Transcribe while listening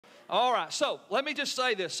All right, so let me just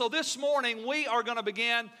say this. So this morning we are going to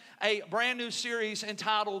begin a brand new series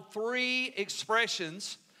entitled Three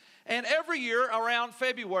Expressions. And every year around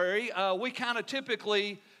February, we kind of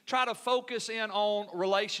typically try to focus in on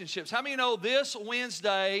relationships. How many of you know this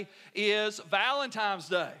Wednesday is Valentine's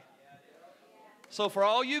Day? So for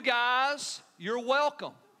all you guys, you're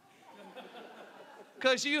welcome.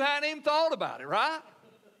 Because you hadn't even thought about it, right?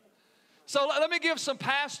 So let me give some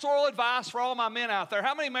pastoral advice for all my men out there.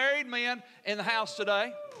 How many married men in the house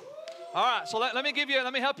today? All right, so let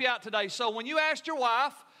me help you out today. So when you asked your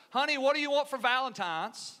wife, honey, what do you want for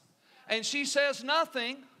Valentine's? And she says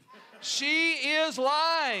nothing, she is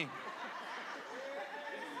lying.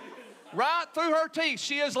 Right through her teeth,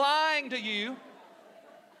 she is lying to you.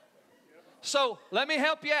 So let me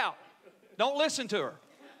help you out. Don't listen to her.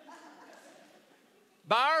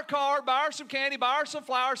 Buy her a card, buy her some candy, buy her some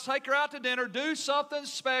flowers, take her out to dinner, do something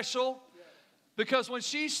special. Because when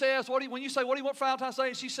she says, when you say, what do you want for Valentine's Day?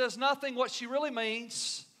 And she says nothing, what she really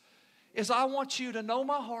means is I want you to know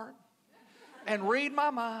my heart and read my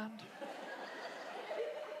mind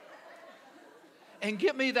and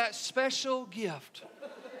get me that special gift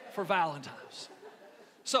for Valentine's.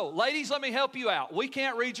 So, ladies, let me help you out. We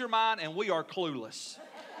can't read your mind and we are clueless.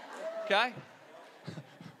 Okay?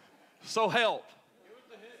 So help.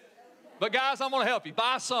 But guys, I'm going to help you.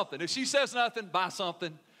 Buy something. If she says nothing, buy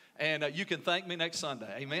something. And you can thank me next Sunday.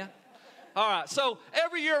 Amen? All right. So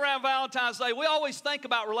every year around Valentine's Day, we always think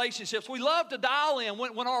about relationships. We love to dial in.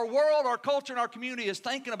 When our world, our culture, and our community is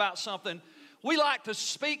thinking about something, we like to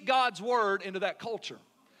speak God's word into that culture.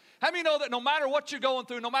 How many know that no matter what you're going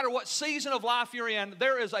through, no matter what season of life you're in,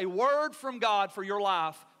 there is a word from God for your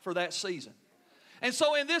life for that season? And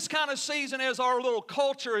so in this kind of season, as our little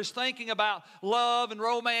culture is thinking about love and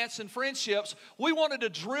romance and friendships, we wanted to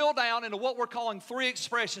drill down into what we're calling three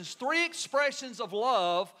expressions of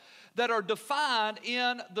love that are defined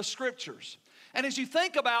in the Scriptures. And as you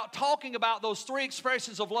think about talking about those three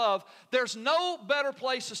expressions of love, there's no better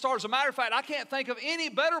place to start. As a matter of fact, I can't think of any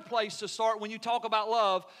better place to start when you talk about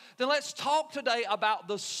love than let's talk today about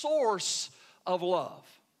the source of love.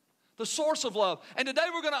 The source of love. And today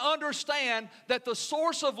we're going to understand that the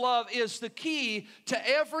source of love is the key to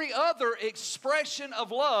every other expression of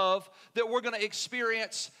love that we're going to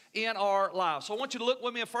experience in our lives. So I want you to look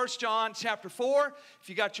with me in 1 John chapter 4. If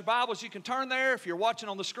you got your Bibles, you can turn there. If you're watching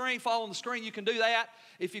on the screen, following the screen, you can do that.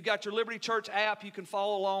 If you've got your Liberty Church app, you can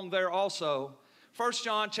follow along there also. 1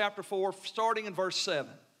 John chapter 4, starting in verse 7.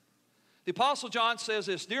 The Apostle John says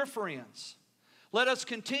this, "Dear friends, let us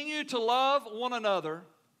continue to love one another,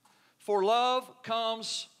 for love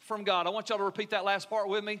comes from God." I want y'all to repeat that last part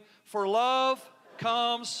with me. For love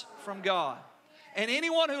comes from God. And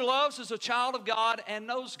anyone who loves is a child of God and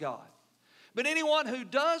knows God. But anyone who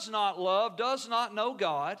does not love does not know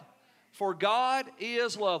God, for God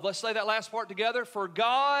is love. Let's say that last part together. For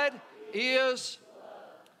God is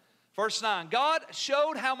love. Verse 9. God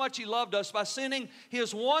showed how much He loved us by sending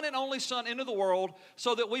His one and only Son into the world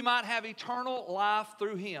so that we might have eternal life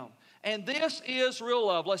through Him. And this is real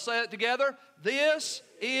love. Let's say it together. This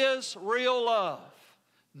is real love.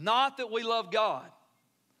 Not that we love God,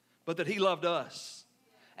 but that He loved us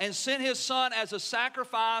and sent His Son as a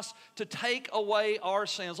sacrifice to take away our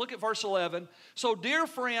sins. Look at verse 11. So, dear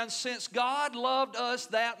friends, since God loved us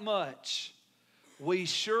that much, we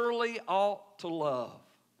surely ought to love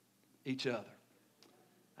each other.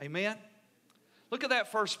 Amen? Look at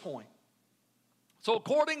that first point. So,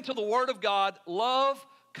 according to the Word of God, love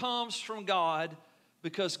comes from God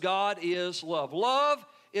because God is love. Love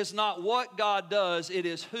is not what God does, it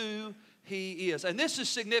is who He is. And this is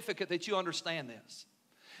significant that you understand this.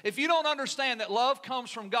 If you don't understand that love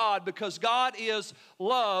comes from God because God is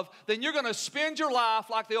love, then you're going to spend your life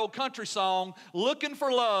like the old country song, looking for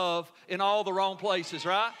love in all the wrong places,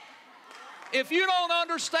 right? If you don't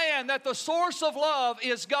understand that the source of love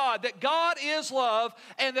is God, that God is love,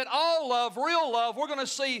 and that all love, real love, we're going to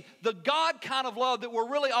see the God kind of love that we're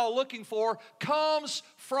really all looking for comes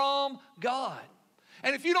from God.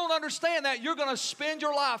 And if you don't understand that, you're going to spend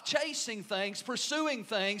your life chasing things, pursuing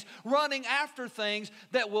things, running after things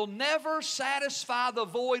that will never satisfy the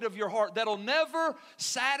void of your heart, that will never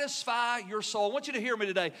satisfy your soul. I want you to hear me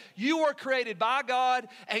today. You were created by God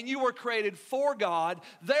and you were created for God.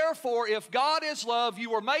 Therefore, if God is love, you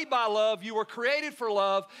were made by love, you were created for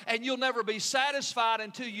love, and you'll never be satisfied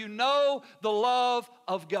until you know the love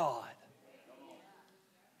of God.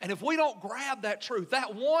 And if we don't grab that truth,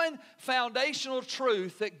 that one foundational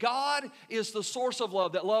truth that God is the source of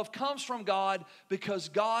love, that love comes from God because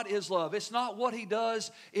God is love. It's not what He does,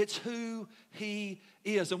 it's who He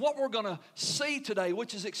is. And what we're going to see today,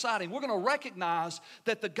 which is exciting, we're going to recognize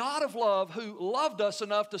that the God of love who loved us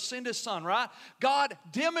enough to send His Son, right? God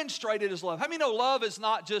demonstrated His love. How many know love is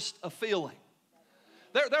not just a feeling?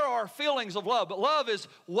 There are feelings of love, but love is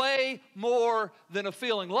way more than a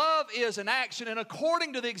feeling. Love is an action, and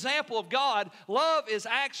according to the example of God, love is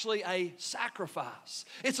actually a sacrifice.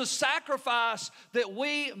 It's a sacrifice that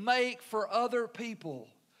we make for other people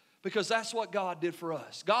because that's what God did for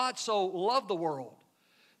us. God so loved the world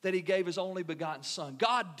that He gave His only begotten Son.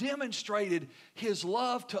 God demonstrated His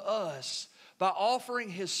love to us by offering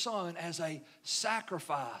His Son as a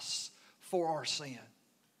sacrifice for our sin.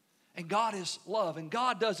 And God is love, and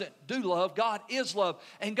God doesn't do love, God is love,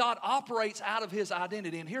 and God operates out of His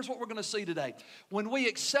identity. And here's what we're going to see today. When we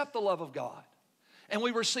accept the love of God, and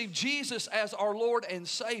we receive Jesus as our Lord and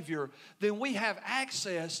Savior, then we have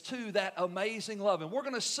access to that amazing love. And we're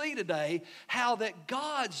going to see today how that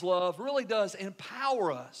God's love really does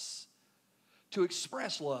empower us to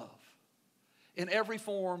express love in every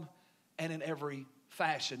form and in every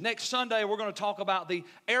fashion. Next Sunday, we're going to talk about the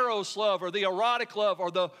eros love or the erotic love or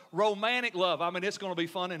the romantic love. I mean, it's going to be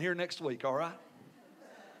fun in here next week, all right?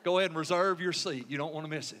 Go ahead and reserve your seat. You don't want to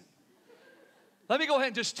miss it. Let me go ahead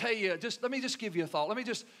and just tell you, let me just give you a thought. Let me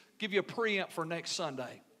just give you a preempt for next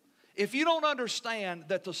Sunday. If you don't understand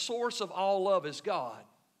that the source of all love is God,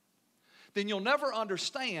 then you'll never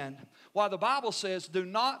understand why the Bible says, do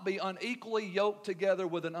not be unequally yoked together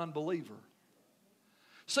with an unbeliever.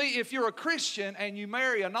 See, if you're a Christian and you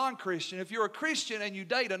marry a non-Christian, if you're a Christian and you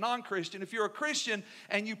date a non-Christian, if you're a Christian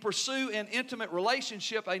and you pursue an intimate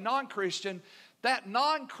relationship, a non-Christian, that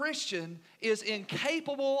non-Christian is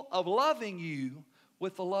incapable of loving you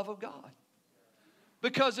with the love of God.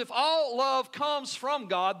 Because if all love comes from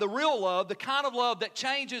God, the real love, the kind of love that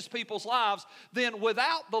changes people's lives, then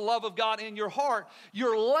without the love of God in your heart,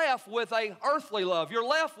 you're left with an earthly love. You're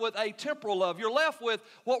left with a temporal love. You're left with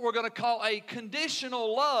what we're going to call a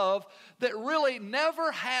conditional love that really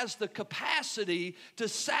never has the capacity to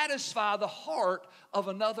satisfy the heart of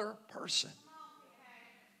another person.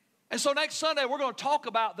 And so next Sunday, we're going to talk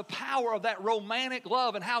about the power of that romantic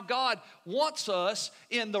love and how God wants us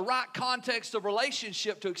in the right context of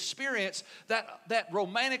relationship to experience that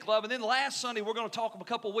romantic love. And then last Sunday, we're going to talk a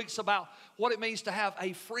couple of weeks about what it means to have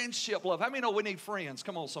a friendship love. How many know we need friends?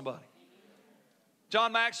 Come on, somebody.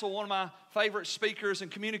 John Maxwell, one of my favorite speakers and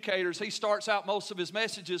communicators, he starts out most of his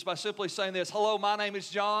messages by simply saying this: hello, my name is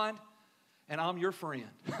John, and I'm your friend.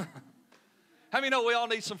 How many know we all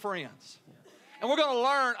need some friends? And we're going to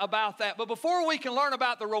learn about that. But before we can learn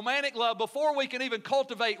about the romantic love, before we can even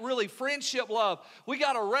cultivate really friendship love, we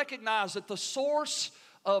got to recognize that the source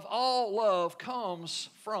of all love comes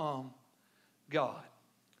from God.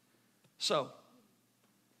 So,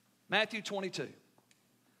 Matthew 22.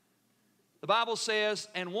 The Bible says,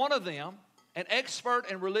 and one of them, an expert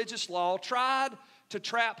in religious law, tried to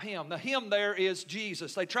trap him. The him there is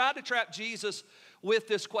Jesus. They tried to trap Jesus with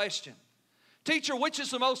this question: Teacher, which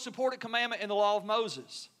is the most important commandment in the law of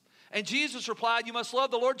Moses? And Jesus replied, you must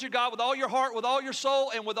love the Lord your God with all your heart, with all your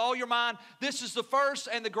soul, and with all your mind. This is the first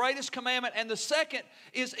and the greatest commandment. And the second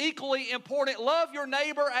is equally important. Love your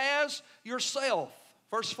neighbor as yourself.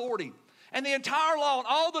 Verse 40. And the entire law and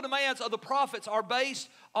all the demands of the prophets are based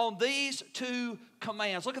on these two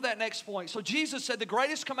commands. Look at that next point. So Jesus said the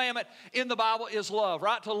greatest commandment in the Bible is love,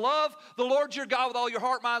 right? To love the Lord your God with all your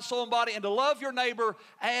heart, mind, soul, and body, and to love your neighbor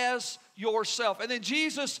as yourself. And then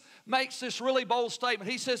Jesus makes this really bold statement.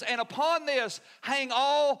 He says, and upon this hang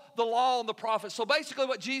all the law and the prophets. So basically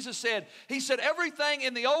what Jesus said, he said everything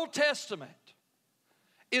in the Old Testament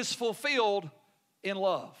is fulfilled in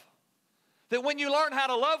love. That when you learn how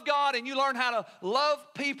to love God and you learn how to love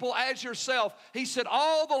people as yourself, he said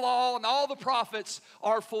all the law and all the prophets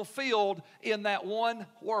are fulfilled in that one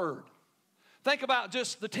word. Think about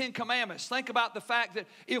just the 10 Commandments. Think about the fact that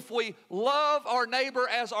if we love our neighbor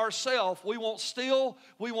as ourselves, we won't steal,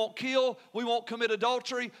 we won't kill, we won't commit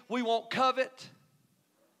adultery, we won't covet.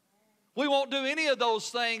 We won't do any of those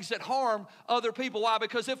things that harm other people. Why?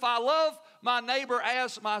 Because if I love my neighbor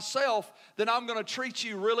as myself, then I'm going to treat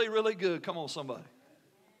you really, really good. Come on, somebody.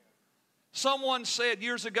 Someone said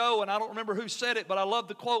years ago, and I don't remember who said it, but I love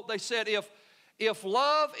the quote. They said, if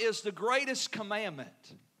love is the greatest commandment,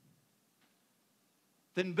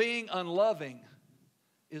 then being unloving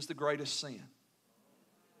is the greatest sin.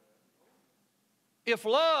 If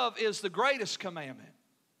love is the greatest commandment,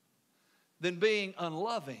 then being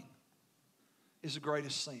unloving is the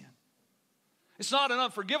greatest sin. It's not an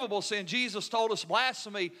unforgivable sin. Jesus told us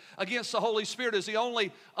blasphemy against the Holy Spirit is the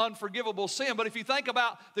only unforgivable sin. But if you think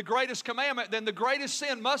about the greatest commandment, then the greatest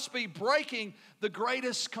sin must be breaking the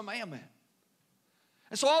greatest commandment.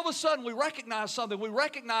 And so all of a sudden we recognize something. We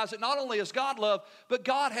recognize that not only is God love, but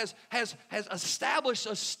God has established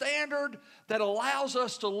a standard that allows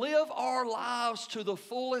us to live our lives to the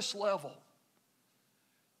fullest level.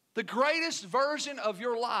 The greatest version of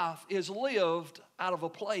your life is lived out of a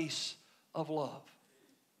place of love.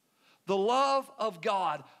 The love of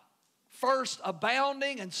God first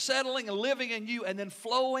abounding and settling and living in you and then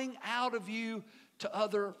flowing out of you to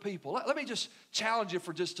other people. Let me just challenge you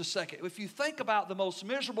for just a second. If you think about the most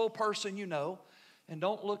miserable person you know, and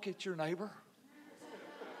don't look at your neighbor.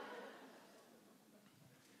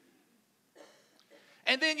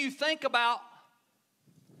 And then you think about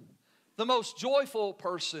the most joyful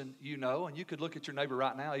person you know, and you could look at your neighbor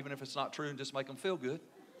right now, even if it's not true, and just make them feel good.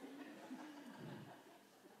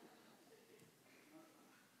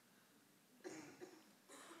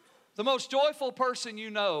 The most joyful person you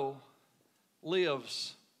know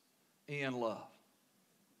lives in love.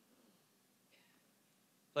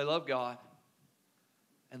 They love God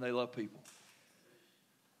and they love people.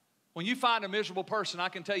 When you find a miserable person, I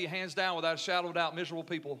can tell you hands down without a shadow of a doubt, miserable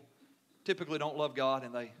people typically don't love God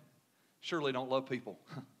and they surely don't love people.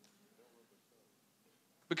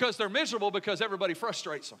 Because they're miserable because everybody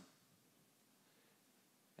frustrates them.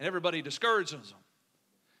 And everybody discourages them.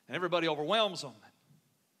 And everybody overwhelms them.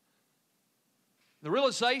 The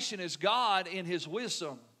realization is God, in His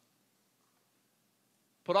wisdom,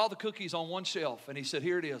 put all the cookies on one shelf, and He said,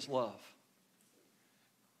 here it is, love.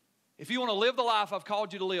 If you want to live the life I've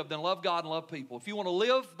called you to live, then love God and love people. If you want to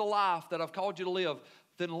live the life that I've called you to live,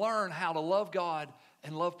 then learn how to love God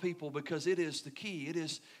and love people, because it is the key.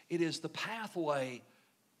 It is the pathway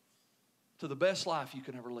to the best life you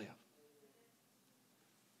can ever live.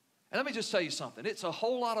 And let me just tell you something. It's a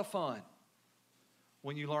whole lot of fun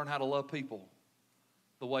when you learn how to love people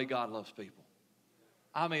the way God loves people.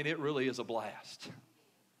 I mean, it really is a blast.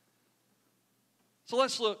 So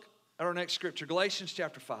let's look at our next scripture, Galatians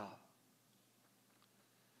chapter 5.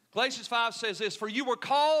 Galatians 5 says this, for you were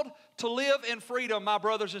called to live in freedom, my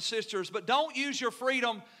brothers and sisters, but don't use your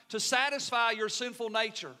freedom to satisfy your sinful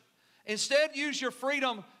nature. Instead, use your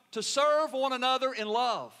freedom to serve one another in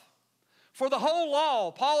love. For the whole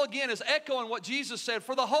law, Paul again is echoing what Jesus said,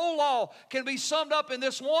 for the whole law can be summed up in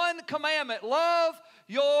this one commandment, love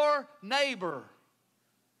your neighbor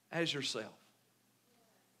as yourself.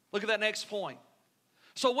 Look at that next point.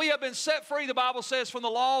 So we have been set free, the Bible says, from the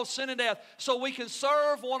law of sin and death, so we can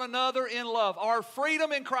serve one another in love. Our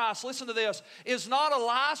freedom in Christ, listen to this, is not a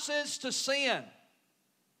license to sin.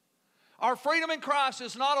 Our freedom in Christ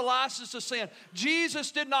is not a license to sin.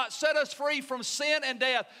 Jesus did not set us free from sin and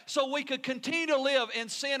death so we could continue to live in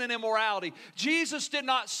sin and immorality. Jesus did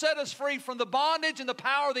not set us free from the bondage and the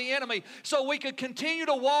power of the enemy so we could continue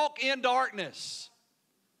to walk in darkness.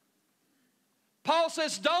 Paul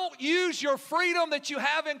says, don't use your freedom that you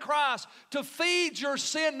have in Christ to feed your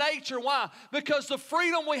sin nature. Why? Because the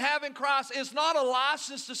freedom we have in Christ is not a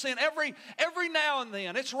license to sin. Every now and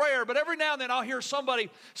then, it's rare, but every now and then I'll hear somebody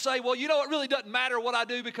say, well, you know, it really doesn't matter what I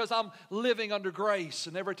do because I'm living under grace.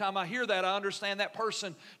 And every time I hear that, I understand that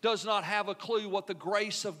person does not have a clue what the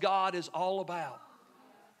grace of God is all about.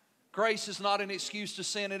 Grace is not an excuse to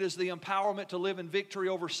sin. It is the empowerment to live in victory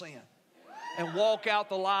over sin and walk out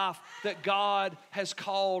the life that God has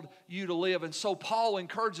called you to live. And so Paul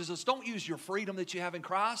encourages us, don't use your freedom that you have in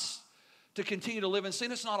Christ to continue to live in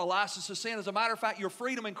sin. It's not a license to sin. As a matter of fact, your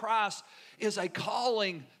freedom in Christ is a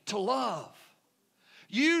calling to love.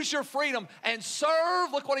 Use your freedom and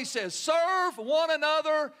serve, look what he says, serve one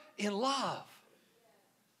another in love.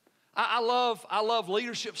 I love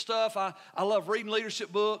leadership stuff. I love reading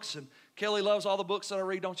leadership books, and Kelly loves all the books that I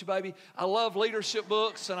read, don't you, baby? I love leadership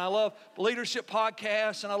books, and I love leadership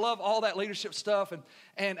podcasts, and I love all that leadership stuff,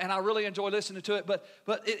 and I really enjoy listening to it. But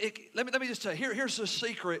let me just tell you, here's the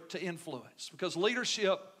secret to influence, because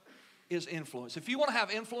leadership is influence. If you want to have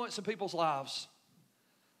influence in people's lives,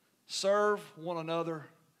 serve one another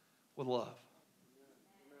with love.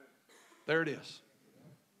 There it is.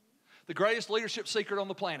 The greatest leadership secret on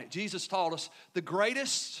the planet. Jesus taught us the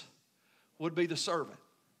greatest would be the servant.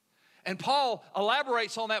 And Paul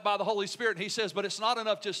elaborates on that by the Holy Spirit. And he says, but it's not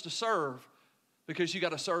enough just to serve, because you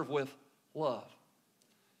got to serve with love.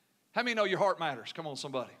 How many know your heart matters? Come on,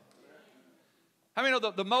 somebody. How many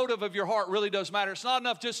know the motive of your heart really does matter? It's not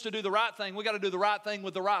enough just to do the right thing. We got to do the right thing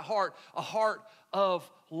with the right heart. A heart of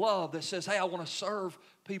love that says, hey, I want to serve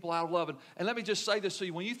people out of love. And let me just say this to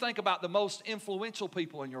you. When you think about the most influential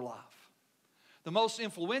people in your life, The most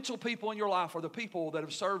influential people in your life are the people that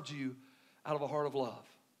have served you out of a heart of love.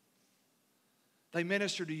 They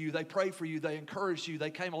ministered to you. They prayed for you. They encouraged you. They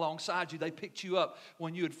came alongside you. They picked you up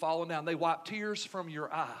when you had fallen down. They wiped tears from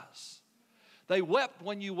your eyes. They wept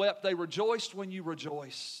when you wept. They rejoiced when you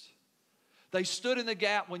rejoiced. They stood in the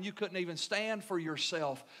gap when you couldn't even stand for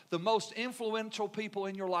yourself. The most influential people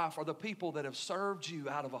in your life are the people that have served you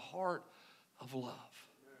out of a heart of love.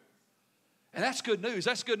 And that's good news.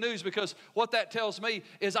 That's good news because what that tells me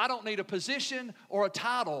is I don't need a position or a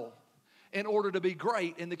title in order to be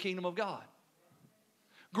great in the kingdom of God.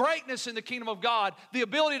 Greatness in the kingdom of God, the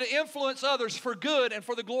ability to influence others for good and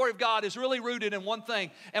for the glory of God is really rooted in one thing.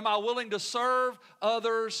 Am I willing to serve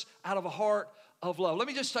others out of a heart of love? Let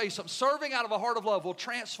me just tell you something. Serving out of a heart of love will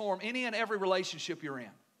transform any and every relationship you're in.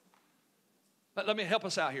 Let me help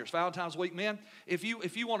us out here. It's Valentine's week, men. If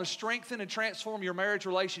you want to strengthen and transform your marriage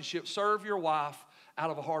relationship, serve your wife out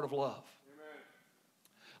of a heart of love. Amen.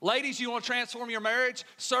 Ladies, you want to transform your marriage,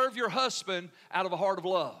 serve your husband out of a heart of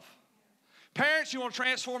love. Parents, you want to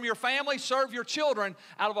transform your family, serve your children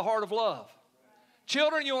out of a heart of love.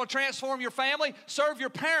 Children, you want to transform your family, serve your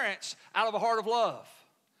parents out of a heart of love.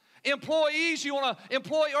 Employers, you want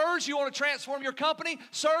to transform your company,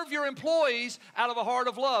 serve your employees out of a heart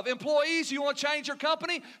of love. Employees, you want to change your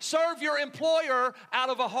company, serve your employer out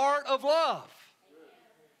of a heart of love.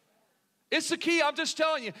 It's the key. I'm just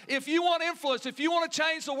telling you, if you want influence, if you want to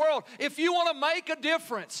change the world, if you want to make a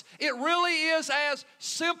difference, it really is as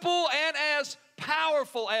simple and as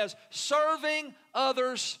powerful as serving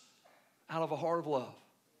others out of a heart of love.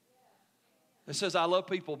 It says, I love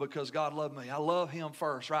people because God loved me. I love Him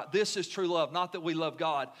first, right? This is true love. Not that we love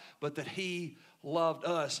God, but that He loved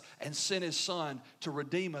us and sent His Son to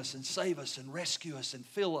redeem us and save us and rescue us and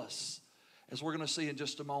fill us, as we're going to see in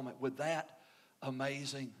just a moment, with that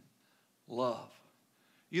amazing love.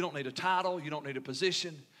 You don't need a title. You don't need a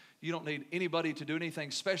position. You don't need anybody to do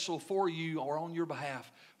anything special for you or on your behalf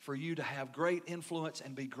for you to have great influence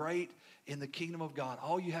and be great in the kingdom of God.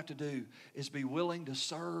 All you have to do is be willing to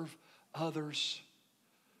serve others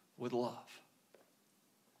with love.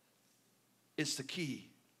 It's the key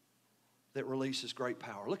that releases great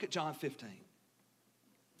power. Look at John 15.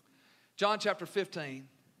 John chapter 15,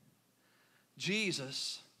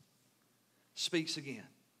 Jesus speaks again.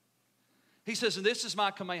 He says, and this is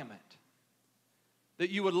my commandment, that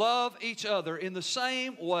you would love each other in the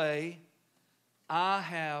same way I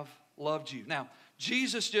have loved you. Now,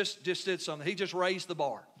 Jesus just did something. He just raised the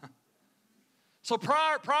bar. So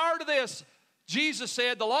prior to this, Jesus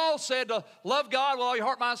said, the law said to love God with all your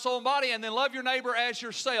heart, mind, soul, and body, and then love your neighbor as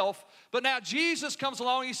yourself. But now Jesus comes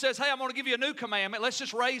along and He says, hey, I'm going to give you a new commandment. Let's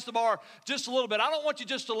just raise the bar just a little bit. I don't want you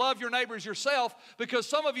just to love your neighbor as yourself because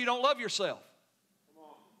some of you don't love yourself.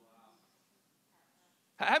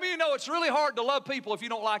 How many of you know it's really hard to love people if you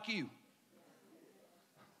don't like you?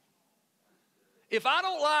 If I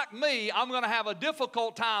don't like me, I'm going to have a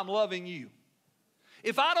difficult time loving you.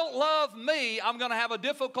 If I don't love me, I'm going to have a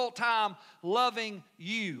difficult time loving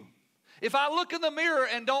you. If I look in the mirror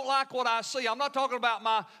and don't like what I see, I'm not talking about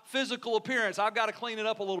my physical appearance. I've got to clean it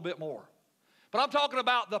up a little bit more. But I'm talking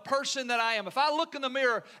about the person that I am. If I look in the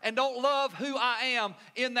mirror and don't love who I am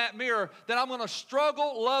in that mirror, then I'm going to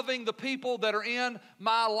struggle loving the people that are in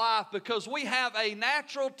my life because we have a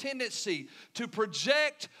natural tendency to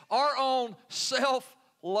project our own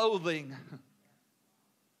self-loathing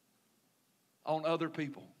on other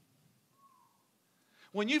people.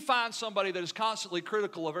 When you find somebody that is constantly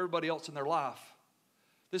critical of everybody else in their life,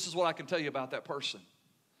 this is what I can tell you about that person.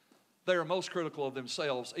 They are most critical of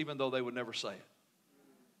themselves, even though they would never say it.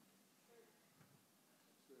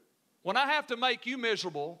 When I have to make you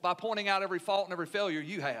miserable by pointing out every fault and every failure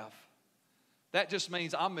you have, that just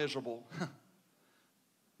means I'm miserable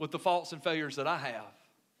with the faults and failures that I have,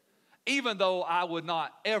 even though I would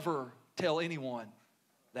not ever tell anyone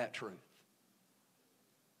that truth.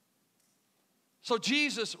 So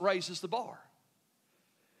Jesus raises the bar.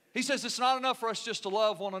 He says it's not enough for us just to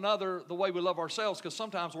love one another the way we love ourselves because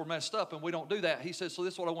sometimes we're messed up and we don't do that. He says, so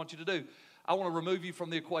this is what I want you to do. I want to remove you from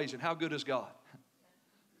the equation. How good is God?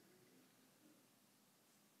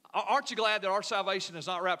 Aren't you glad that our salvation is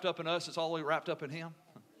not wrapped up in us, it's all wrapped up in Him?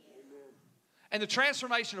 And the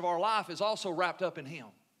transformation of our life is also wrapped up in Him.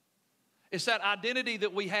 It's that identity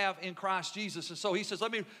that we have in Christ Jesus. And so He says,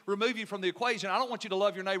 let me remove you from the equation. I don't want you to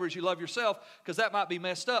love your neighbor as you love yourself because that might be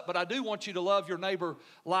messed up, but I do want you to love your neighbor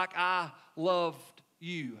like I loved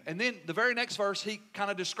you. And then the very next verse, He kind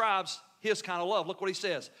of describes His kind of love. Look what He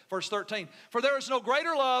says, verse 13. For there is no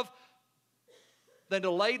greater love than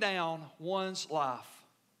to lay down one's life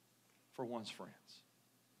for one's friends.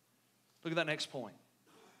 Look at that next point.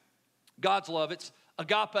 God's love, it's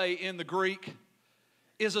agape in the Greek,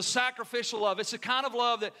 is a sacrificial love. It's a kind of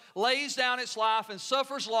love that lays down its life and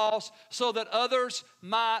suffers loss so that others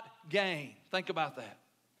might gain. Think about that.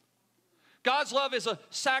 God's love is a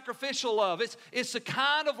sacrificial love. It's the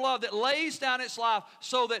kind of love that lays down its life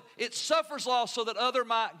so that it suffers loss so that other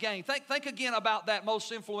might gain. Think again about that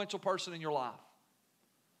most influential person in your life.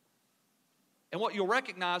 And what you'll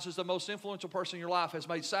recognize is the most influential person in your life has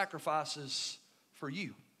made sacrifices for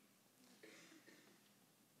you.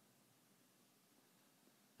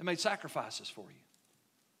 They made sacrifices for you.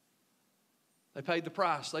 They paid the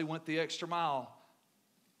price. They went the extra mile.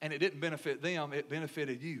 And it didn't benefit them, it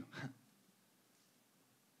benefited you.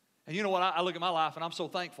 And you know what? I look at my life and I'm so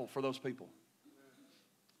thankful for those people.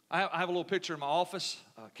 I have a little picture in my office.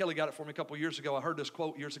 Kelly got it for me a couple years ago. I heard this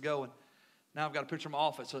quote years ago, and now I've got a picture in my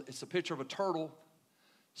office. It's a picture of a turtle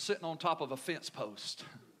sitting on top of a fence post.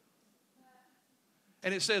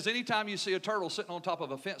 And it says, anytime you see a turtle sitting on top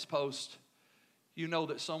of a fence post, you know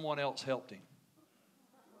that someone else helped him.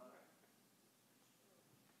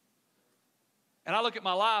 And I look at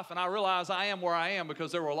my life and I realize I am where I am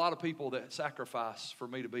because there were a lot of people that sacrificed for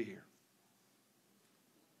me to be here.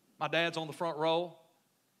 My dad's on the front row.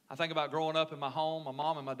 I think about growing up in my home, my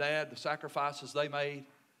mom and my dad, the sacrifices they made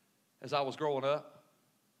as I was growing up.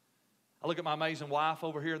 I look at my amazing wife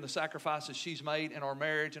over here and the sacrifices she's made in our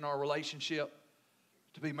marriage and our relationship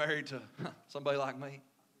to be married to somebody like me.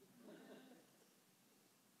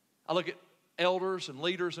 I look at elders and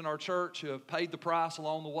leaders in our church who have paid the price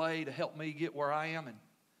along the way to help me get where I am.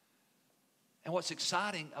 And what's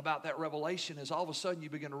exciting about that revelation is all of a sudden you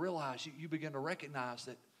begin to realize, you begin to recognize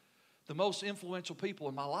that the most influential people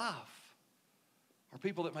in my life are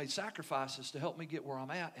people that made sacrifices to help me get where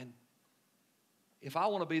I'm at. And if I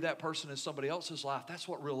want to be that person in somebody else's life, that's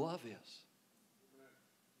what real love is.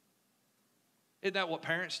 Isn't that what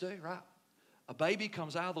parents do, right? A baby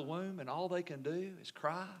comes out of the womb and all they can do is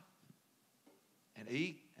cry and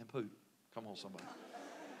eat and poop. Come on, somebody.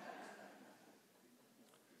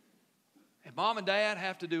 And mom and dad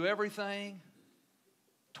have to do everything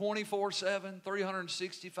 24/7,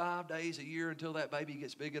 365 days a year until that baby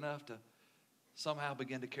gets big enough to somehow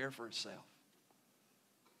begin to care for itself.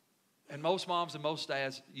 And most moms and most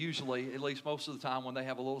dads usually, at least most of the time when they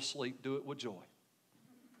have a little sleep, do it with joy.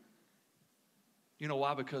 You know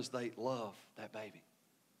why? Because they love that baby.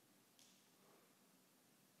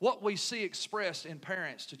 What we see expressed in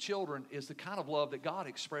parents to children is the kind of love that God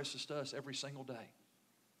expresses to us every single day.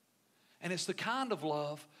 And it's the kind of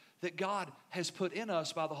love that God has put in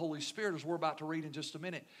us by the Holy Spirit, as we're about to read in just a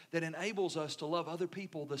minute, that enables us to love other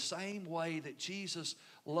people the same way that Jesus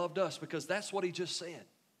loved us, because that's what He just said.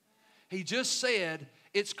 He just said,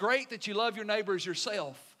 it's great that you love your neighbor as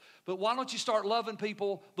yourself, but why don't you start loving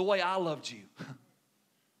people the way I loved you?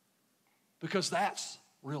 Because that's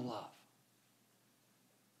real love.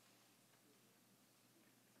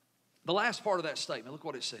 The last part of that statement, look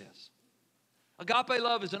what it says. Agape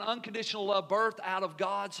love is an unconditional love birthed out of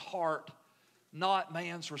God's heart, not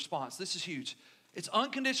man's response. This is huge. It's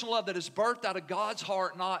unconditional love that is birthed out of God's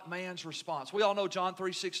heart, not man's response. We all know John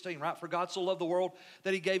 3:16, right? For God so loved the world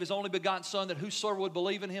that He gave His only begotten Son, that whosoever would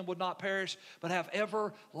believe in Him would not perish, but have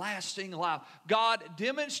everlasting life. God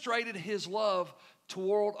demonstrated His love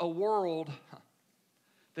toward a world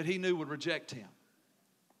that He knew would reject Him.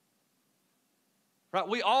 Right?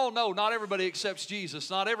 We all know not everybody accepts Jesus.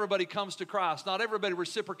 Not everybody comes to Christ. Not everybody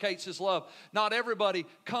reciprocates His love. Not everybody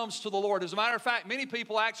comes to the Lord. As a matter of fact, many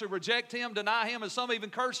people actually reject Him, deny Him, and some even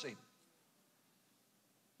curse Him.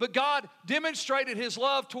 But God demonstrated His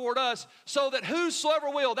love toward us so that whosoever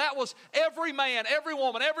will, that was every man, every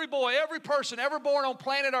woman, every boy, every person ever born on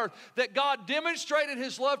planet Earth, that God demonstrated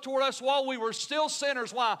His love toward us while we were still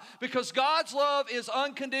sinners. Why? Because God's love is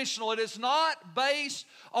unconditional. It is not based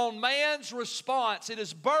on man's response. It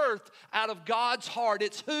is birthed out of God's heart.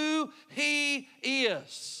 It's who He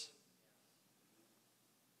is.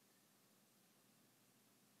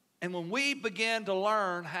 And when we begin to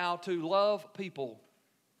learn how to love people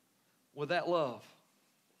with that love,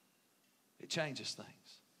 it changes things.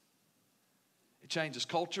 It changes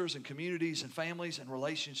cultures and communities and families and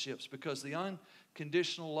relationships, because the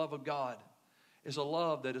unconditional love of God is a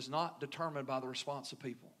love that is not determined by the response of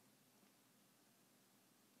people.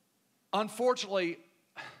 Unfortunately,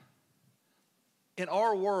 in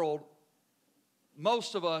our world,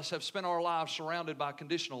 most of us have spent our lives surrounded by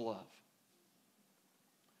conditional love.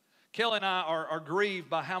 Kelly and I are grieved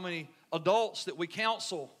by how many adults that we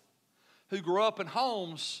counsel who grew up in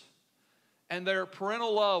homes and their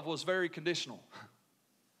parental love was very conditional.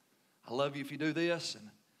 I love you if you do this, and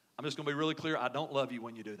I'm just going to be really clear, I don't love you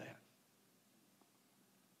when you do that.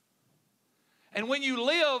 And when you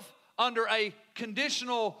live under a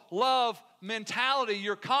conditional love mentality,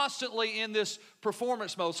 you're constantly in this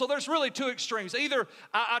performance mode. So there's really two extremes. Either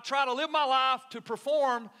I try to live my life to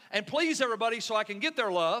perform and please everybody so I can get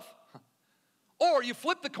their love, or you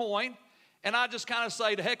flip the coin and I just kind of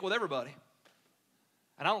say, to heck with everybody.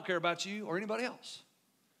 And I don't care about you or anybody else.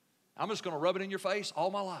 I'm just going to rub it in your face all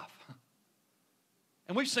my life.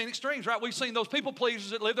 And we've seen extremes, right? We've seen those people pleasers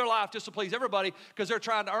that live their life just to please everybody because they're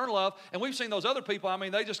trying to earn love. And we've seen those other people, I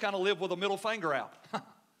mean, they just kind of live with a middle finger out.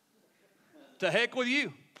 To heck with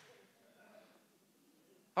you.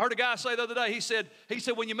 I heard a guy say the other day, he said,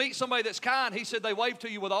 when you meet somebody that's kind, he said they wave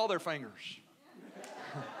to you with all their fingers.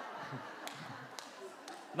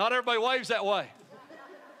 Not everybody waves that way.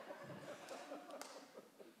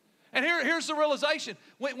 And here's the realization.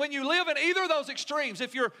 When you live in either of those extremes,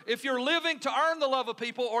 if you're living to earn the love of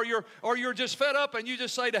people, or you're just fed up and you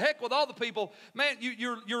just say to heck with all the people, man,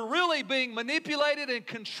 you're really being manipulated and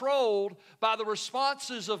controlled by the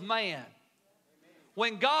responses of man.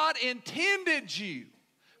 When God intended you,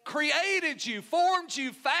 created you, formed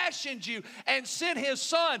you, fashioned you, and sent His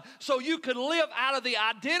Son so you could live out of the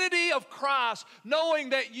identity of Christ,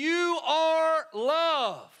 knowing that you are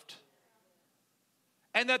loved.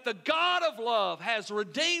 And that the God of love has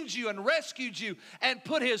redeemed you and rescued you and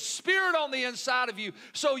put His Spirit on the inside of you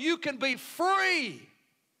so you can be free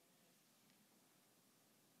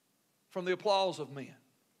from the applause of men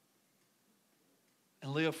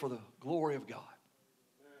and live for the glory of God.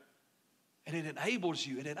 And it enables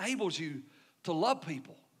you to love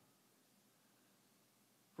people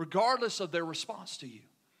regardless of their response to you.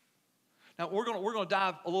 Now, we're going to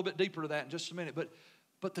dive a little bit deeper to that in just a minute,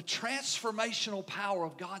 but the transformational power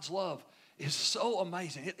of God's love is so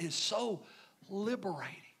amazing. It is so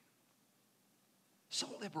liberating. So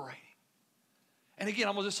liberating. And again,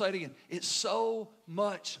 I'm going to just say it again. It's so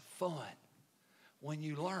much fun when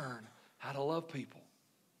you learn how to love people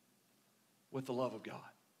with the love of God.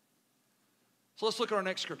 So let's look at our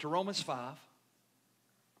next scripture, Romans 5.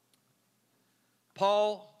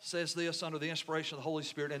 Paul says this under the inspiration of the Holy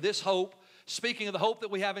Spirit, and this hope, speaking of the hope that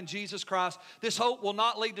we have in Jesus Christ, this hope will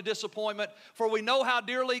not lead to disappointment, for we know how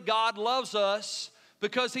dearly God loves us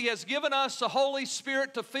because He has given us the Holy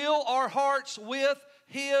Spirit to fill our hearts with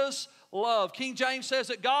His love. King James says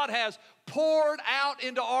that God has poured out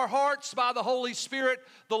into our hearts by the Holy Spirit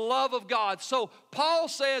the love of God. So Paul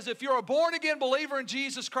says if you're a born-again believer in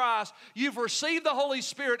Jesus Christ, you've received the Holy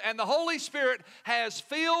Spirit, and the Holy Spirit has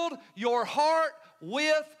filled your heart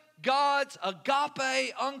with God's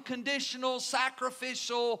agape, unconditional,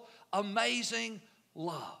 sacrificial, amazing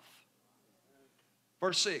love.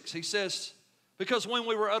 Verse 6, he says, because when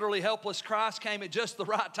we were utterly helpless, Christ came at just the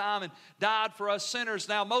right time and died for us sinners.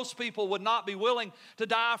 Now, most people would not be willing to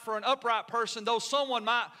die for an upright person, though someone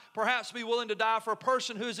might perhaps be willing to die for a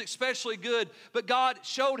person who is especially good. But God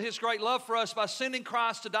showed His great love for us by sending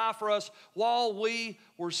Christ to die for us while we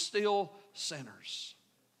were still sinners.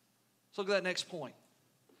 So look at that next point.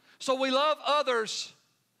 So we love others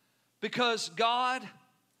because God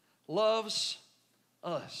loves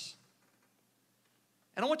us.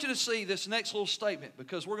 And I want you to see this next little statement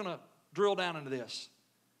because we're going to drill down into this.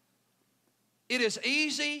 It is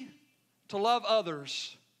easy to love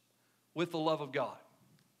others with the love of God.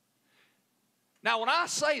 Now, when I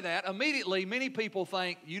say that, immediately many people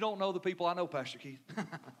think, you don't know the people I know, Pastor Keith.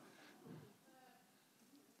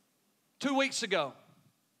 2 weeks ago,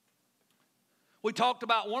 we talked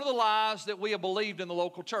about one of the lies that we have believed in the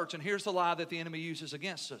local church. And here's the lie that the enemy uses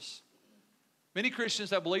against us. Many Christians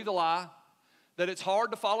have believed the lie that it's hard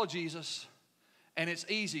to follow Jesus and it's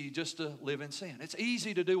easy just to live in sin. It's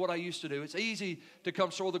easy to do what I used to do. It's easy to come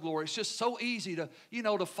short of the glory. It's just so easy to,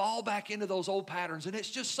 to fall back into those old patterns. And it's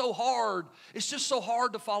just so hard. It's just so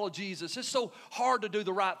hard to follow Jesus. It's so hard to do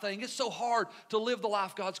the right thing. It's so hard to live the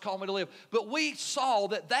life God's called me to live. But we saw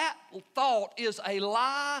that thought is a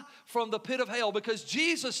lie from the pit of hell, because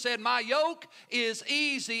Jesus said, my yoke is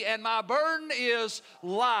easy and my burden is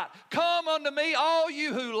light. Come unto me, all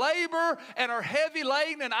you who labor and are heavy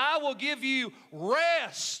laden, and I will give you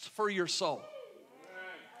rest for your soul.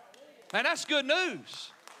 Man, that's good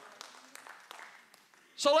news.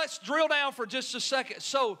 So let's drill down for just a second.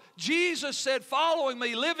 So Jesus said, following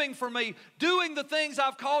me, living for me, doing the things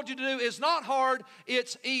I've called you to do is not hard,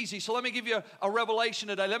 it's easy. So let me give you a revelation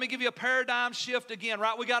today. Let me give you a paradigm shift again,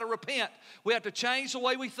 right? We got to repent. We have to change the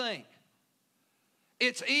way we think.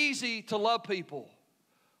 It's easy to love people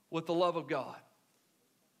with the love of God.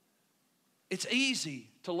 It's easy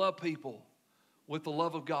to love people with the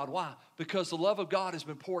love of God. Why? Because the love of God has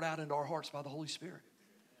been poured out into our hearts by the Holy Spirit.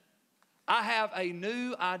 I have a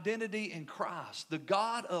new identity in Christ. The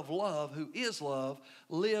God of love, who is love,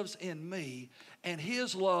 lives in me, and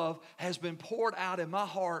His love has been poured out in my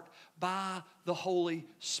heart by the Holy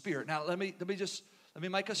Spirit. Now, let me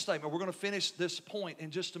make a statement. We're going to finish this point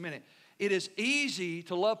in just a minute. It is easy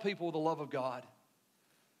to love people with the love of God.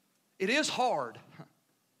 It is hard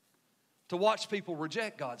to watch people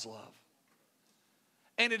reject God's love.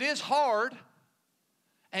 And it is hard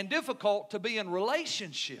and difficult to be in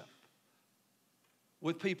relationship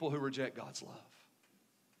with people who reject God's love.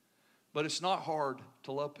 But it's not hard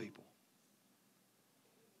to love people.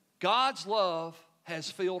 God's love has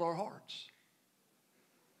filled our hearts.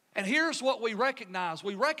 And here's what we recognize.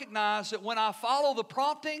 We recognize that when I follow the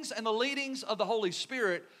promptings and the leadings of the Holy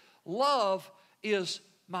Spirit, love is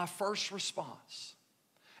my first response.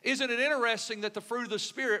 Isn't it interesting that the fruit of the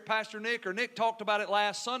Spirit, Pastor Nick talked about it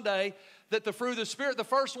last Sunday, that the fruit of the Spirit, the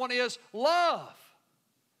first one is love.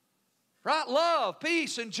 Right? Love,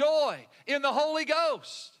 peace, and joy in the Holy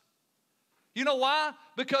Ghost. You know why?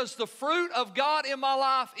 Because the fruit of God in my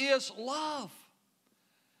life is love.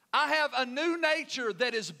 I have a new nature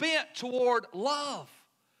that is bent toward love.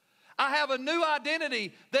 I have a new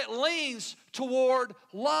identity that leans toward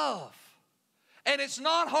love. And it's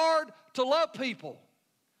not hard to love people,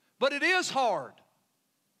 but it is hard.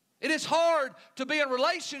 It is hard to be in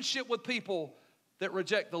relationship with people that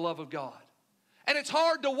reject the love of God. And it's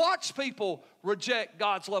hard to watch people reject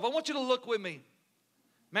God's love. I want you to look with me.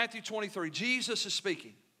 Matthew 23, Jesus is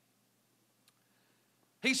speaking.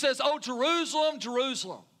 He says, "Oh, Jerusalem,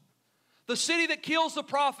 Jerusalem, the city that kills the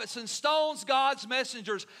prophets and stones God's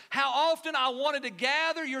messengers. How often I wanted to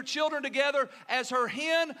gather your children together as her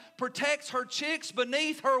hen protects her chicks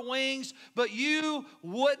beneath her wings, but you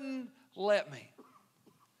wouldn't let me."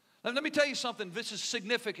 Let me tell you something. This is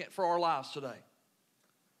significant for our lives today.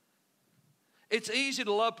 It's easy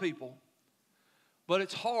to love people, but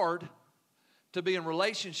it's hard to be in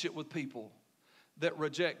relationship with people that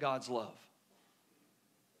reject God's love.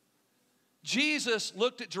 Jesus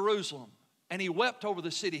looked at Jerusalem and He wept over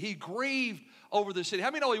the city. He grieved over the city. How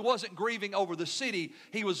many know He wasn't grieving over the city?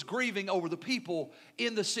 He was grieving over the people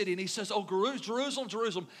in the city. And He says, "Oh, Jerusalem,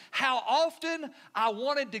 Jerusalem, how often I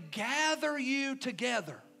wanted to gather you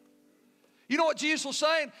together." You know what Jesus was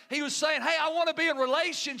saying? He was saying, hey, I want to be in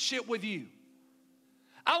relationship with you.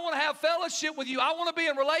 I want to have fellowship with you. I want to be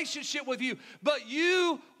in relationship with you. But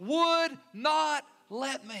you would not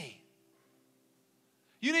let me.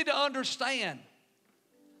 You need to understand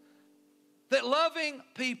that loving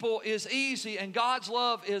people is easy and God's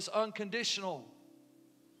love is unconditional.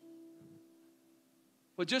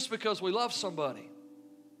 But just because we love somebody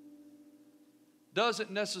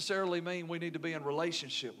doesn't necessarily mean we need to be in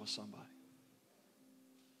relationship with somebody.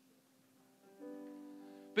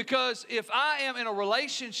 Because if I am in a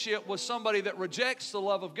relationship with somebody that rejects the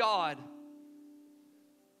love of God,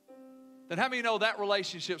 then how many know that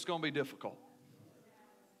relationship's going to be difficult?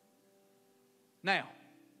 Now,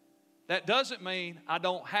 that doesn't mean I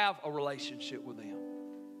don't have a relationship with them.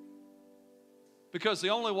 Because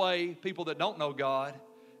the only way people that don't know God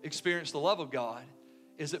experience the love of God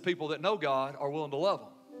is that people that know God are willing to love Him.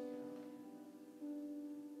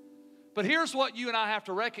 But here's what you and I have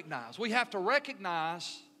to recognize. We have to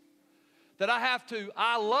recognize that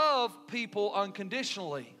I love people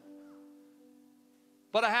unconditionally.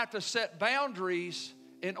 But I have to set boundaries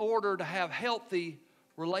in order to have healthy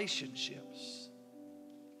relationships.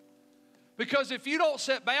 Because if you don't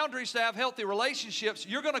set boundaries to have healthy relationships,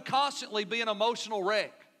 you're going to constantly be an emotional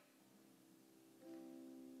wreck.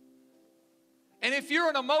 And if you're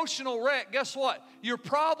an emotional wreck, guess what? You're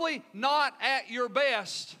probably not at your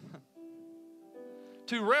best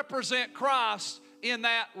to represent Christ in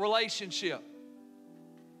that relationship.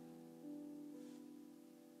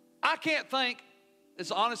 I can't think,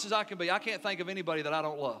 as honest as I can be, I can't think of anybody that I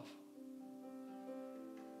don't love.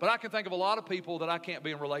 But I can think of a lot of people that I can't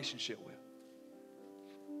be in relationship with.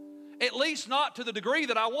 At least not to the degree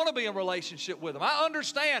that I want to be in relationship with them. I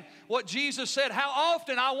understand what Jesus said, how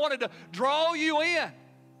often I wanted to draw you in.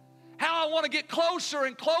 How I want to get closer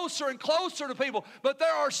and closer and closer to people. But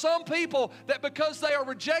there are some people that because they are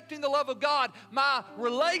rejecting the love of God, my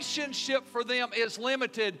relationship for them is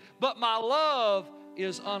limited, but my love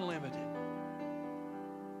is unlimited.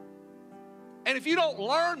 And if you don't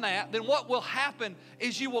learn that, then what will happen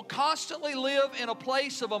is you will constantly live in a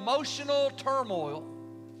place of emotional turmoil.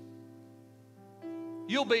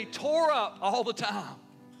 You'll be tore up all the time.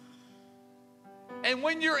 And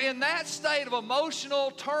when you're in that state of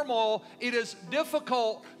emotional turmoil, it is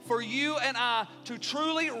difficult for you and I to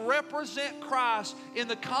truly represent Christ in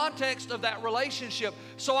the context of that relationship.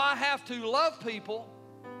 So I have to love people,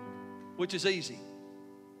 which is easy.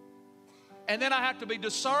 And then I have to be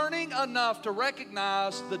discerning enough to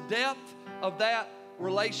recognize the depth of that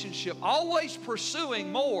relationship. Always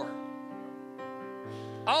pursuing more.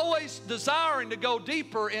 Always desiring to go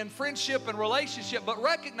deeper in friendship and relationship, but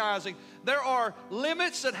recognizing there are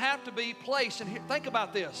limits that have to be placed. And think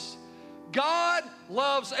about this. God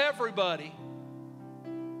loves everybody,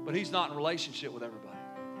 but He's not in relationship with everybody.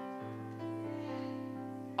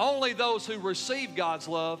 Only those who receive God's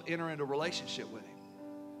love enter into relationship with Him.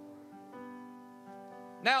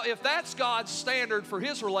 Now, if that's God's standard for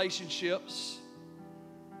His relationships,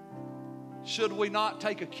 should we not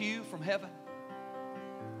take a cue from heaven?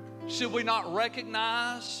 Should we not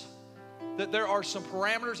recognize that there are some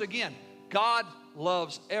parameters? Again, God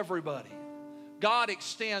loves everybody. God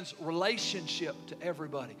extends relationship to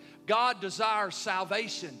everybody. God desires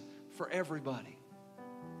salvation for everybody.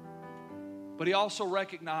 But He also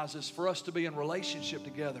recognizes for us to be in relationship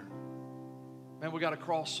together, man, we got to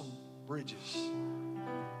cross some bridges.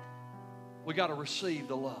 We got to receive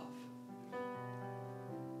the love.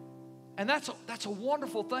 And that's a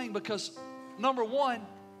wonderful thing because, number one,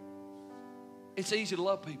 it's easy to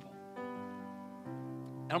love people.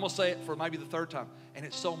 And I'm going to say it for maybe the third time. And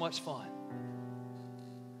it's so much fun.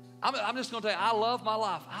 I'm just going to tell you, I love my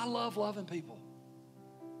life. I love loving people.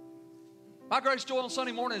 My greatest joy on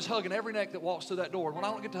Sunday morning is hugging every neck that walks through that door. And when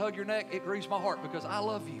I don't get to hug your neck, it grieves my heart because I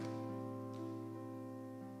love you.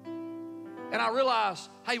 And I realize,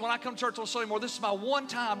 hey, when I come to church on Sunday morning, this is my one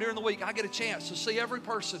time during the week I get a chance to see every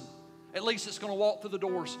person, at least that's going to walk through the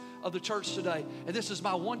doors of the church today. And this is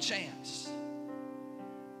my one chance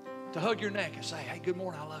to hug your neck and say, hey, good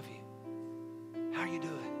morning, I love you. How are you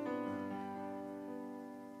doing?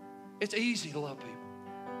 It's easy to love people.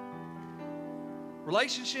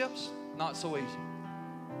 Relationships, not so easy.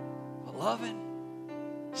 But loving,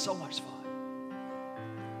 so much fun.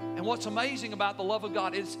 And what's amazing about the love of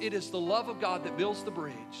God is it is the love of God that builds the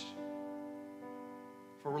bridge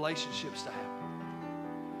for relationships to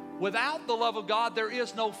happen. Without the love of God, there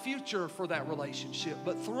is no future for that relationship.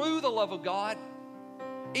 But through the love of God,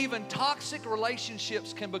 even toxic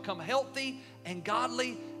relationships can become healthy and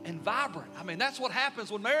godly and vibrant. I mean, that's what happens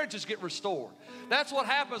when marriages get restored. That's what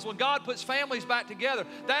happens when God puts families back together.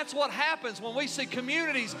 That's what happens when we see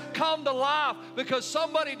communities come to life because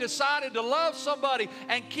somebody decided to love somebody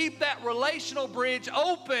and keep that relational bridge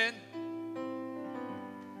open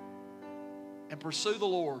and pursue the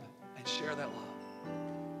Lord and share that love.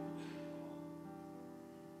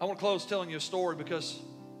 I want to close telling you a story because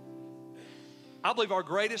I believe our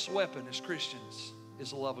greatest weapon as Christians is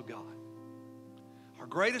the love of God. Our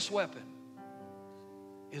greatest weapon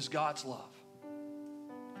is God's love.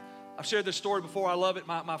 I've shared this story before. I love it.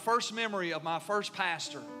 My first memory of my first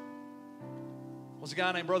pastor was a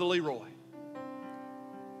guy named Brother Leroy.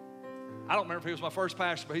 I don't remember if he was my first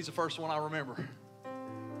pastor, but he's the first one I remember.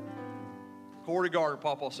 Corey Gardner,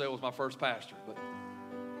 Papa said, was my first pastor. But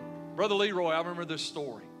Brother Leroy, I remember this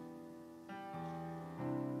story.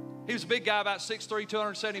 He was a big guy, about 6'3",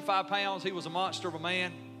 275 pounds. He was a monster of a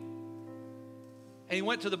man. And he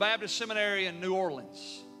went to the Baptist Seminary in New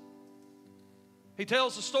Orleans. He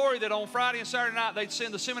tells the story that on Friday and Saturday night, they'd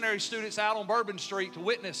send the seminary students out on Bourbon Street to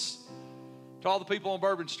witness to all the people on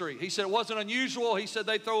Bourbon Street. He said it wasn't unusual. He said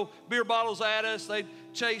they'd throw beer bottles at us. They'd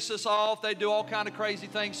chase us off. They'd do all kind of crazy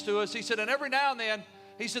things to us. He said, and every now and then,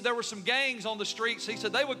 he said there were some gangs on the streets. He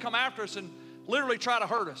said they would come after us and literally try to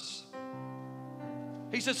hurt us.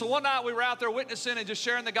 He said, so one night we were out there witnessing and just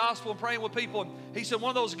sharing the gospel and praying with people. And he said, one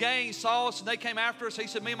of those gangs saw us and they came after us. He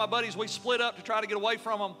said, me and my buddies, we split up to try to get away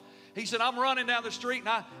from them. He said, I'm running down the street and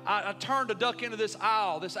I turned to duck into this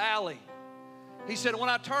aisle, this alley. He said, when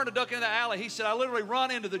I turned to duck into the alley, he said, I literally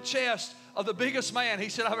run into the chest of the biggest man he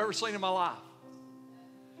said I've ever seen in my life.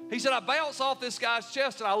 He said, I bounce off this guy's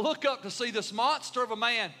chest and I look up to see this monster of a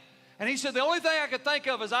man. And he said, the only thing I could think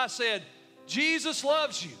of is I said, Jesus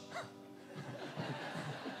loves you.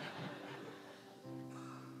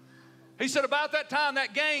 He said about that time,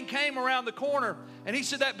 that gang came around the corner, and he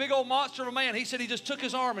said that big old monster of a man, he said he just took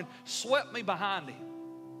his arm and swept me behind him.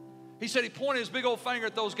 He said he pointed his big old finger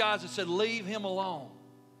at those guys and said, leave him alone.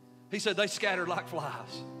 He said they scattered like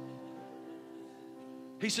flies.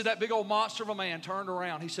 He said that big old monster of a man turned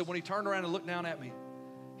around. He said when he turned around and looked down at me,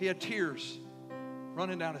 he had tears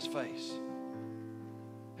running down his face.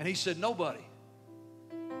 And he said, nobody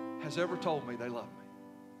has ever told me they love me.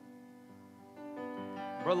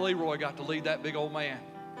 Brother Leroy got to lead that big old man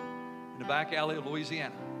in the back alley of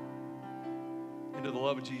Louisiana into the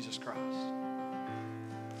love of Jesus Christ.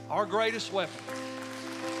 Our greatest weapon,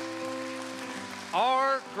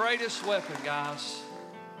 guys,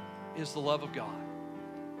 is the love of God.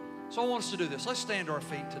 So I want us to do this. Let's stand to our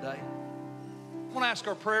feet today. I want to ask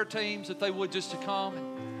our prayer teams if they would just to come.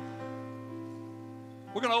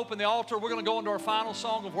 We're going to open the altar. We're going to go into our final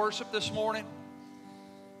song of worship this morning.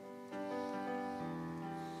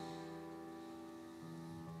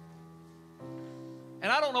 And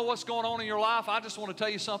I don't know what's going on in your life. I just want to tell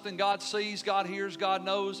you something. God sees, God hears, God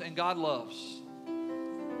knows, and God loves.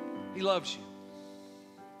 He loves you.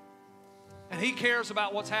 And He cares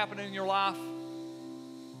about what's happening in your life.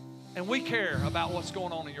 And we care about what's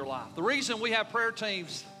going on in your life. The reason we have prayer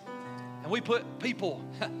teams and we put people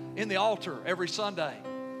in the altar every Sunday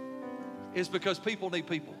is because people need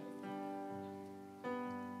people.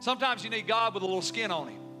 Sometimes you need God with a little skin on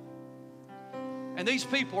Him. And these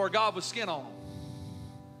people are God with skin on them.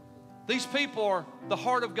 These people are the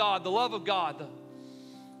heart of God, the love of God,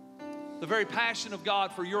 the very passion of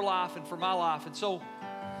God for your life and for my life. And so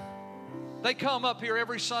they come up here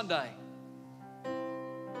every Sunday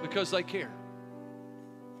because they care.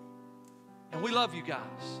 And we love you guys.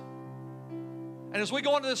 And as we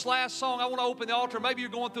go into this last song, I want to open the altar. Maybe you're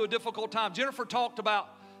going through a difficult time. Jennifer talked about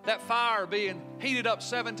that fire being heated up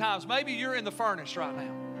 7 times. Maybe you're in the furnace right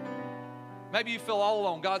now. Maybe you feel all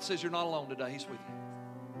alone. God says you're not alone today. He's with you.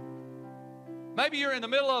 Maybe you're in the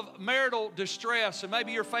middle of marital distress and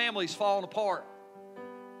maybe your family's falling apart.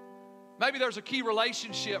 Maybe there's a key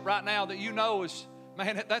relationship right now that you know is,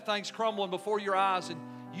 man, that thing's crumbling before your eyes and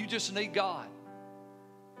you just need God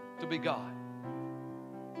to be God.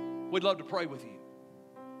 We'd love to pray with you.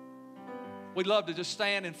 We'd love to just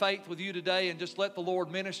stand in faith with you today and just let the Lord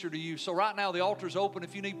minister to you. So right now the altar's open.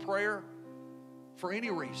 If you need prayer for any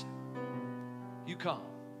reason, you come.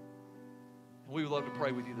 And we would love to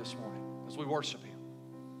pray with you this morning as we worship Him.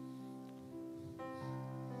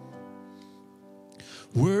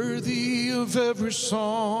 Worthy of every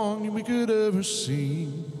song we could ever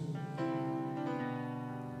sing,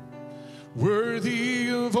 worthy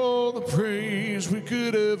of all the praise we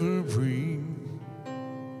could ever bring,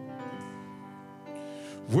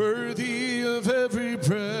 worthy of every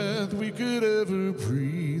breath we could ever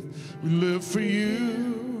breathe. We live for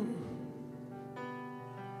you.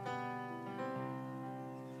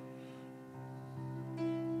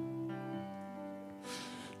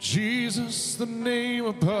 Jesus, the name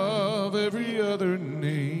above every other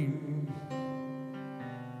name.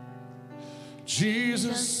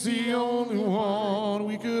 Jesus, the only one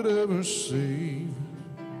we could ever save.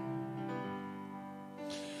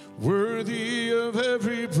 Worthy of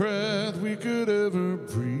every breath we could ever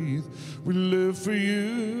breathe. We live for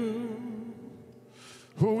you.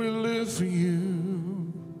 Oh, we live for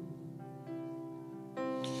you.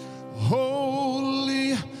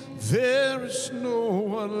 Holy, there is no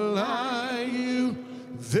one like you.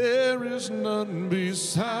 There is none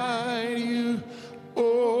beside you.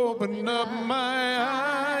 Open up my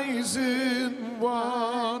eyes in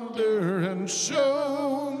wonder and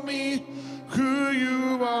show me who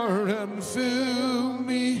you are and fill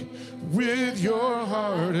me with your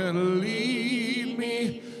heart and lead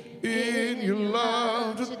me in your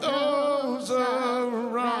love to those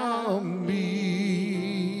around me.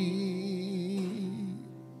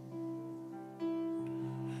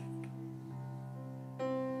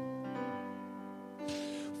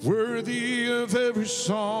 Worthy of every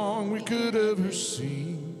song we could ever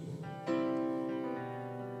sing,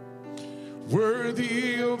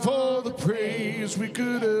 worthy of all the praise we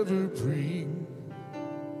could ever bring,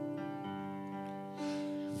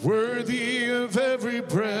 worthy of every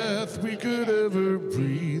breath we could ever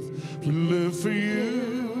breathe. We live for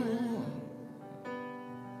you.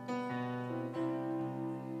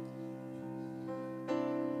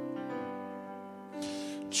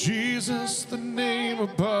 Jesus, the name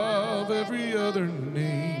above every other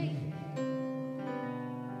name.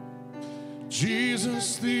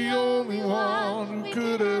 Jesus, the only one who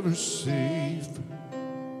could ever save.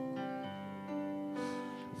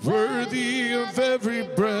 Worthy of every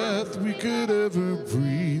breath we could ever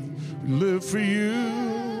breathe. We live for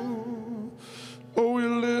you. Oh, we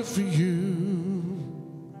live for you.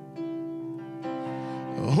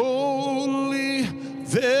 Holy,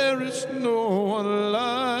 there is no one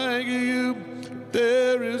like you.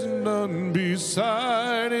 There is none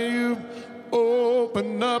beside you.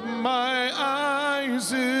 Open up my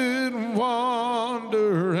eyes in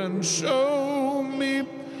wonder and show me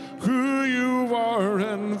who you are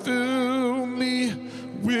and fill me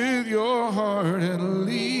with your heart and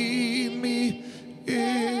lead me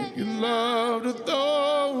in your love to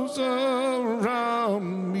those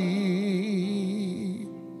around me.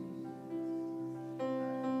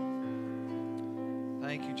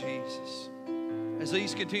 Thank you, Jesus. As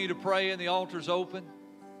these continue to pray and the altar's open,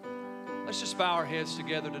 Let's just bow our heads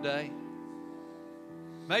together today.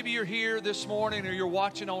 Maybe you're here this morning or you're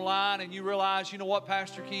watching online and you realize, you know what,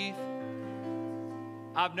 Pastor Keith?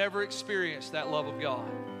 I've never experienced that love of God.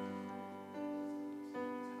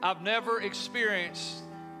 I've never experienced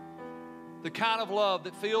the kind of love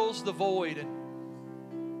that fills the void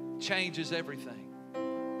and changes everything.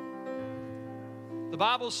 The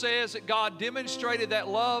Bible says that God demonstrated that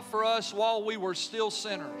love for us while we were still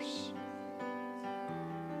sinners.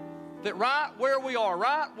 That right where we are,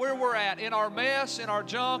 right where we're at, in our mess, in our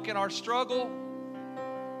junk, in our struggle,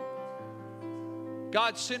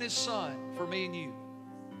 God sent His Son for me and you.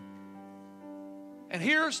 And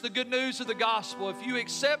here's the good news of the gospel. If you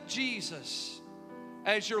accept Jesus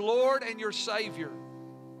as your Lord and your Savior,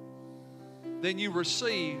 then you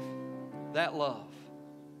receive that love.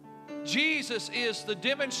 Jesus is the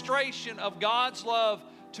demonstration of God's love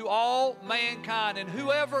to all mankind, and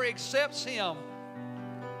whoever accepts Him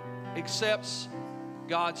accepts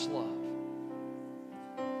God's love.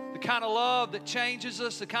 The kind of love that changes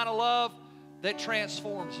us, the kind of love that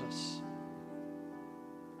transforms us,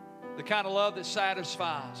 the kind of love that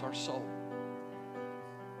satisfies our soul.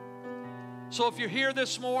 So if you're here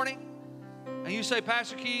this morning and you say,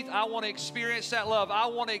 Pastor Keith, I want to experience that love. I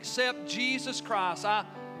want to accept Jesus Christ.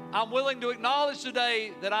 I'm willing to acknowledge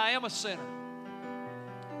today that I am a sinner.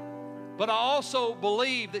 But I also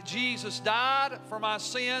believe that Jesus died for my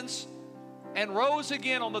sins and rose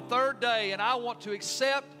again on the third day, and I want to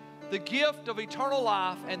accept the gift of eternal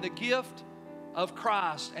life and the gift of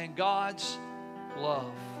Christ and God's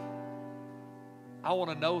love. I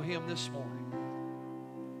want to know Him this morning.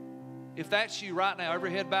 If that's you right now,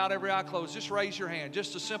 every head bowed, every eye closed, just raise your hand.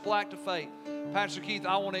 Just a simple act of faith. Pastor Keith,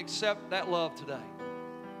 I want to accept that love today.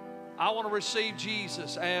 I want to receive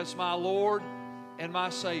Jesus as my Lord and my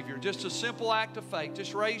Savior. Just a simple act of faith.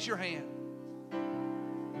 Just raise your hand.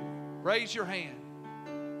 Raise your hand.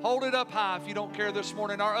 Hold it up high if you don't care this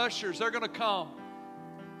morning. Our ushers, they're going to come.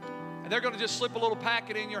 And they're going to just slip a little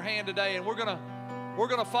packet in your hand today. And we're going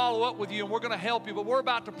to follow up with you and we're going to help you. But we're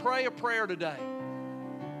about to pray a prayer today.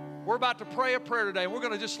 We're about to pray a prayer today. And we're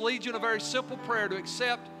going to just lead you in a very simple prayer to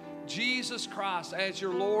accept Jesus Christ as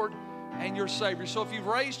your Lord and your Savior. So if you've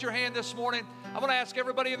raised your hand this morning, I'm going to ask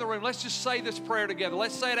everybody in the room, let's just say this prayer together.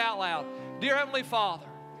 Let's say it out loud. Dear Heavenly Father,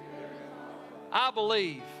 I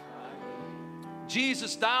believe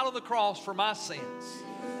Jesus died on the cross for my sins.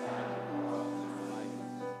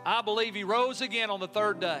 I believe He rose again on the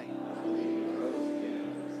third day.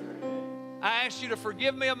 I ask you to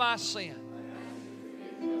forgive me of my sin.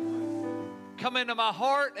 Come into my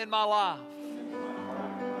heart and my life.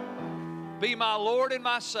 Be my Lord and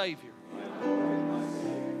my Savior.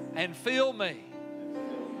 And fill me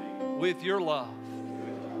with your love.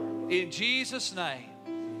 In Jesus' name,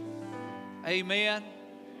 amen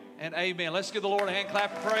and amen. Let's give the Lord a hand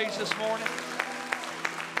clap of praise this morning.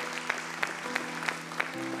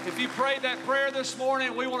 If you prayed that prayer this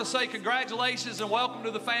morning, we want to say congratulations and welcome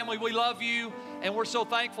to the family. We love you, and we're so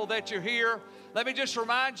thankful that you're here. Let me just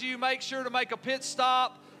remind you, make sure to make a pit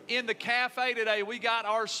stop in the cafe today. We got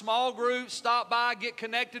our small group. Stop by, get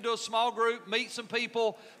connected to a small group, meet some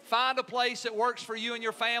people, find a place that works for you and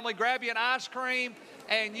your family, grab you an ice cream,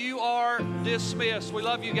 and you are dismissed. We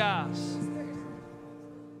love you guys.